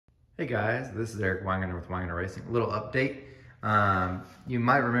Hey guys, this is Eric Weingender with Weingender Racing. A little update. You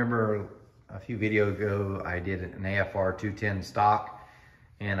might remember a few videos ago I did an AFR 210 stock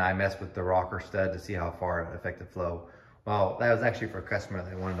and I messed with the rocker stud to see how far it affected flow. Well, that was actually for a customer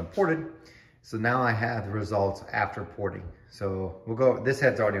that wanted them ported. So now I have the results after porting. So we'll go, this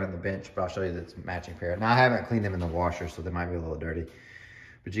head's already on the bench, but I'll show you that's matching pair. Now I haven't cleaned them in the washer, so they might be a little dirty.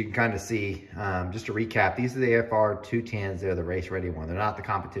 But you can kind of see, just to recap, these are the AFR 210s. They're the race ready one. They're not the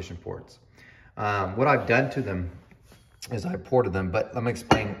competition ports. What I've done to them is I ported them, but let me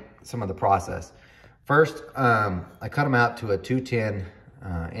explain some of the process. First, I cut them out to a 210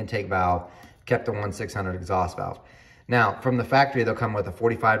 intake valve, kept the 1/600 exhaust valve. Now, from the factory, they'll come with a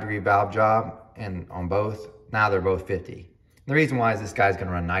 45-degree valve job, and on both, now they're both 50. The reason why is this guy's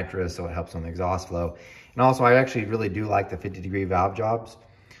gonna run nitrous, so it helps on the exhaust flow. And also, I actually really do like the 50-degree valve jobs.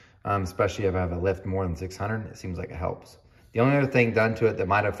 Especially if I have a lift more than 600, it seems like it helps. The only other thing done to it that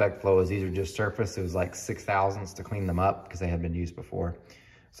might affect flow is these are just surface. It was like 6 thousandths to clean them up because they had been used before.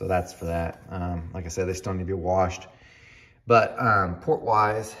 So that's for that. Like I said, they still need to be washed. But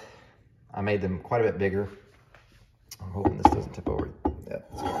port-wise, I made them quite a bit bigger. I'm hoping this doesn't tip over. Yep,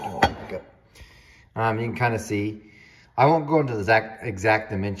 it's going to pick up. You can kind of see. I won't go into the exact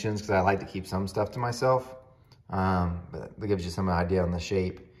dimensions because I like to keep some stuff to myself. But that gives you some idea on the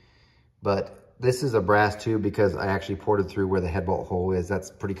shape. But this is a brass tube because I actually ported through where the head bolt hole is. That's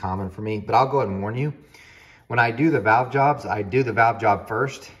pretty common for me. But I'll go ahead and warn you, when I do the valve jobs, I do the valve job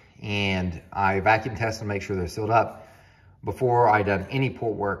first and I vacuum test to make sure they're sealed up before I done any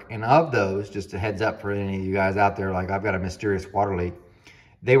port work. And of those, just a heads up for any of you guys out there, like I've got a mysterious water leak,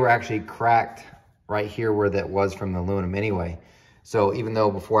 they were actually cracked right here where that was from the aluminum anyway. So even though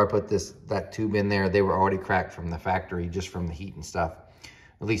before I put that tube in there, they were already cracked from the factory, just from the heat and stuff.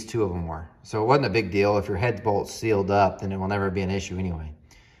 At least 2 of them were. So it wasn't a big deal. If your head bolt's sealed up, then it will never be an issue anyway.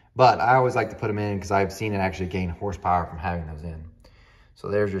 But I always like to put them in because I've seen it actually gain horsepower from having those in. So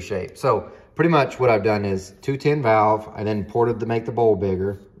there's your shape. So pretty much what I've done is 210 valve. I then ported to make the bowl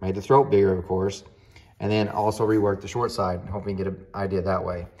bigger, made the throat bigger, of course, and then also reworked the short side. Hoping you get an idea that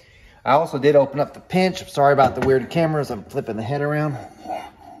way. I also did open up the pinch. Sorry about the weird cameras. I'm flipping the head around.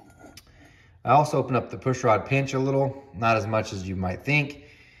 I also opened up the push rod pinch a little, not as much as you might think,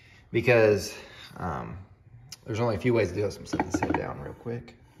 because there's only a few ways to do it. So I'm setting this head down real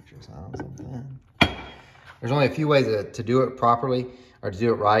quick. There's only a few ways to do it properly or to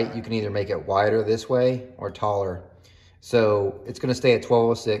do it right. You can either make it wider this way or taller. So it's going to stay at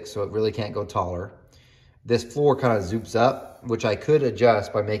 1206, so it really can't go taller. This floor kind of zoops up, which I could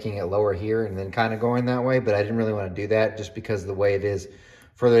adjust by making it lower here and then kind of going that way, but I didn't really want to do that just because of the way it is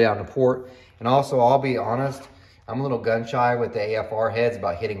further down the port. And also, I'll be honest, I'm a little gun shy with the AFR heads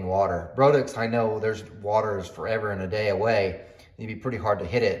about hitting water. Brodix, I know there's water is forever and a day away. It'd be pretty hard to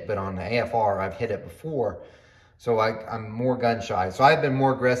hit it, but on the AFR, I've hit it before. So I'm more gun shy. So I've been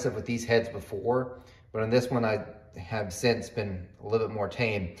more aggressive with these heads before, but on this one, I have since been a little bit more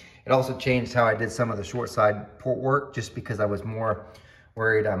tame. It also changed how I did some of the short side port work just because I was more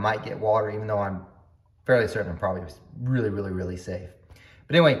worried I might get water, even though I'm fairly certain I'm probably really safe.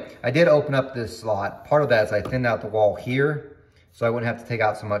 But anyway, I did open up this slot. Part of that is I thinned out the wall here, so I wouldn't have to take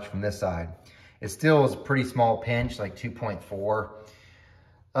out so much from this side. It still is a pretty small pinch, like 2.4.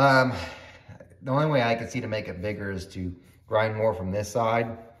 The only way I could see to make it bigger is to grind more from this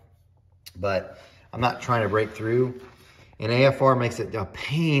side, but I'm not trying to break through. And AFR makes it a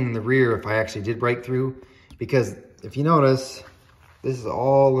pain in the rear if I actually did break through, because if you notice, this is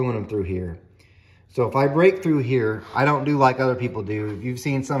all aluminum through here. So if I break through here, I don't do like other people do. If you've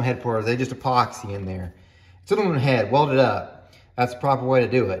seen some head porters, they just epoxy in there. It's an aluminum head, welded up. That's the proper way to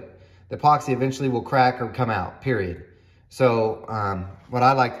do it. The epoxy eventually will crack or come out, period. So what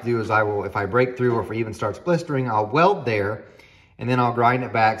I like to do is if I break through or if it even starts blistering, I'll weld there and then I'll grind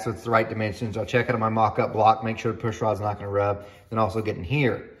it back so it's the right dimensions. I'll check it on my mock-up block, make sure the push rod's not gonna rub, then also get in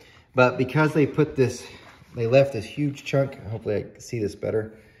here. But because they left this huge chunk, hopefully I can see this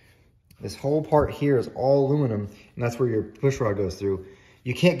better. This whole part here is all aluminum, and that's where your push rod goes through.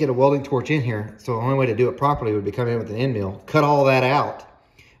 You can't get a welding torch in here, so the only way to do it properly would be come in with an end mill, cut all that out,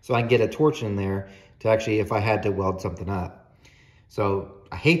 so I can get a torch in there to actually, if I had to weld something up. So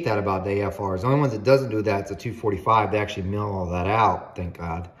I hate that about the AFRs. The only ones that doesn't do that, it's a 245. They actually mill all that out, thank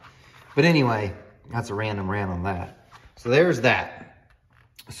God. But anyway, that's a random rant on that. So there's that.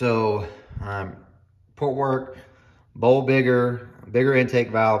 So port work, bowl bigger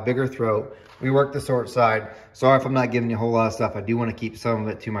intake valve, bigger throat. We work the short side. Sorry if I'm not giving you a whole lot of stuff. I do want to keep some of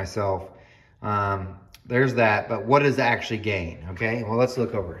it to myself. There's that, but what does it actually gain? Okay, well, let's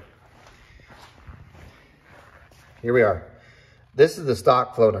look over. Here we are. This is the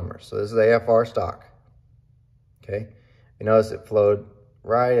stock flow number. So this is the AFR stock. Okay. You notice it flowed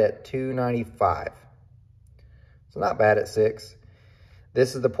right at 295. So not bad at 6.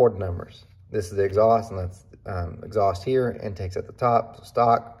 This is the port numbers. This is the exhaust, and that's exhaust here, intakes at the top, so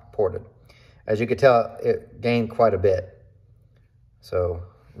stock, ported. As you can tell, it gained quite a bit. So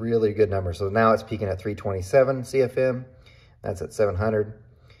really good number. So now it's peaking at 327 CFM. That's at 700.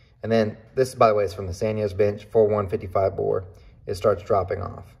 And then this, by the way, is from the Sanyo's bench, 4155 bore. It starts dropping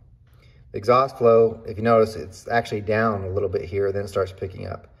off. The exhaust flow, if you notice, it's actually down a little bit here, then it starts picking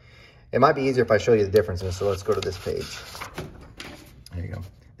up. It might be easier if I show you the differences, so let's go to this page. There you go.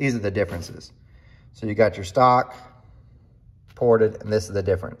 These are the differences. So you got your stock, ported, and this is the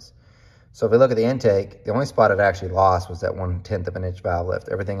difference. So if we look at the intake, the only spot it actually lost was that 1/10 of an inch valve lift.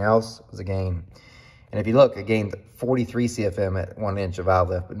 Everything else was a gain. And if you look, it gained 43 CFM at 1 inch of valve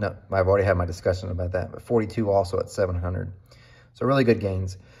lift. But no, I've already had my discussion about that. But 42 also at 700. So really good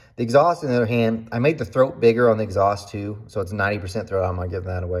gains. The exhaust, on the other hand, I made the throat bigger on the exhaust too. So it's 90% throat. I'm going to give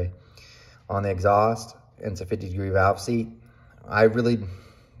that away. On the exhaust, and it's a 50-degree valve seat.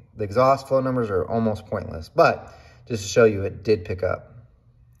 The exhaust flow numbers are almost pointless. But just to show you, it did pick up.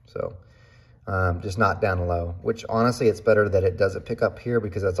 So just not down low, which honestly, it's better that it doesn't pick up here,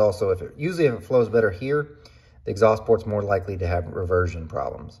 because that's also, usually if it flows better here, the exhaust port's more likely to have reversion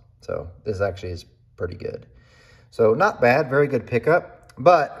problems. So this actually is pretty good. So not bad, very good pickup.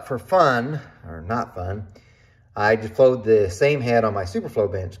 But for fun, or not fun, I just flowed the same head on my Superflow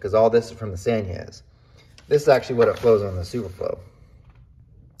bench, because all this is from the Sanyo's. This is actually what it flows on the Superflow.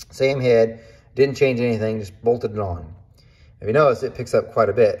 Same head, didn't change anything, just bolted it on. If you notice, it picks up quite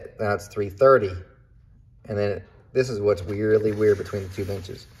a bit. Now it's 330. And then this is what's really weird between the two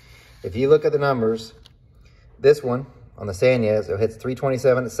benches. If you look at the numbers, this one on the Sanyo's, it hits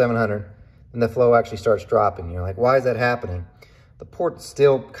 327 at 700, and the flow actually starts dropping. You're like, why is that happening? The port's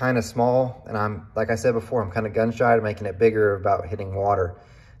still kind of small, and like I said before, I'm kind of gun shy to making it bigger about hitting water.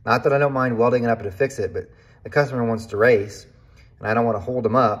 Not that I don't mind welding it up to fix it, but the customer wants to race, and I don't want to hold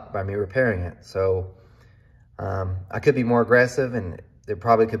them up by me repairing it. So I could be more aggressive, and it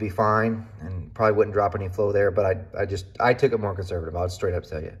probably could be fine, and probably wouldn't drop any flow there, but I took it more conservative. I'll just straight up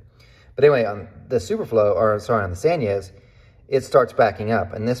tell you. But anyway, on the Superflow, or sorry, on the Sanyo's, it starts backing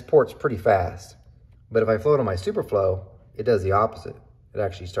up, and this port's pretty fast. But if I flow it on my Superflow, it does the opposite. It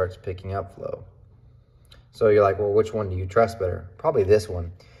actually starts picking up flow. So you're like, well, which one do you trust better? Probably this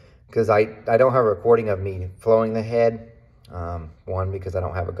one, because I don't have a recording of me flowing the head. One, because I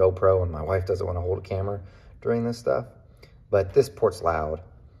don't have a GoPro, and my wife doesn't want to hold a camera during this stuff. But this port's loud.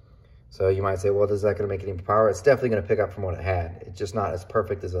 So you might say, well, is that going to make any power? It's definitely going to pick up from what it had. It's just not as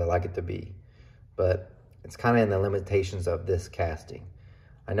perfect as I like it to be. But it's kind of in the limitations of this casting.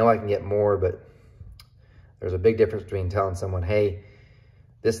 I know I can get more, but there's a big difference between telling someone, hey,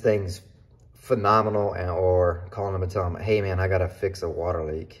 this thing's phenomenal, or calling them and telling them, hey, man, I got to fix a water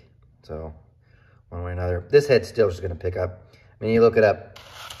leak. So one way or another, this head's still just going to pick up. I mean, you look it up,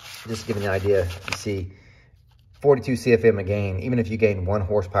 just to give you an idea, you see 42 CFM a gain. Even if you gain 1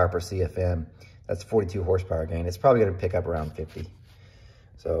 horsepower per CFM, that's 42 horsepower gain. It's probably going to pick up around 50.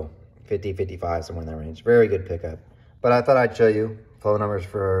 So 50, 55, somewhere in that range. Very good pickup. But I thought I'd show you flow numbers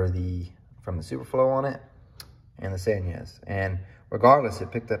from the Superflow on it and the Sanyo's. And regardless,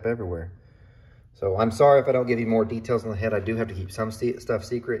 it picked up everywhere. So I'm sorry if I don't give you more details on the head. I do have to keep some stuff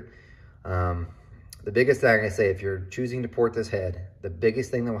secret. The biggest thing I say, if you're choosing to port this head, the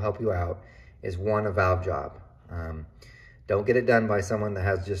biggest thing that will help you out is, one, a valve job. Don't get it done by someone that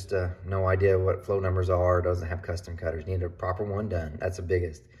has just no idea what flow numbers are, doesn't have custom cutters. You need a proper one done. That's the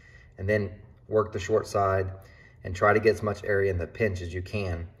biggest. And then work the short side and try to get as much area in the pinch as you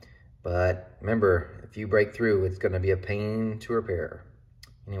can. But remember, if you break through, it's going to be a pain to repair.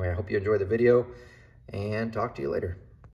 Anyway, I hope you enjoyed the video, and talk to you later.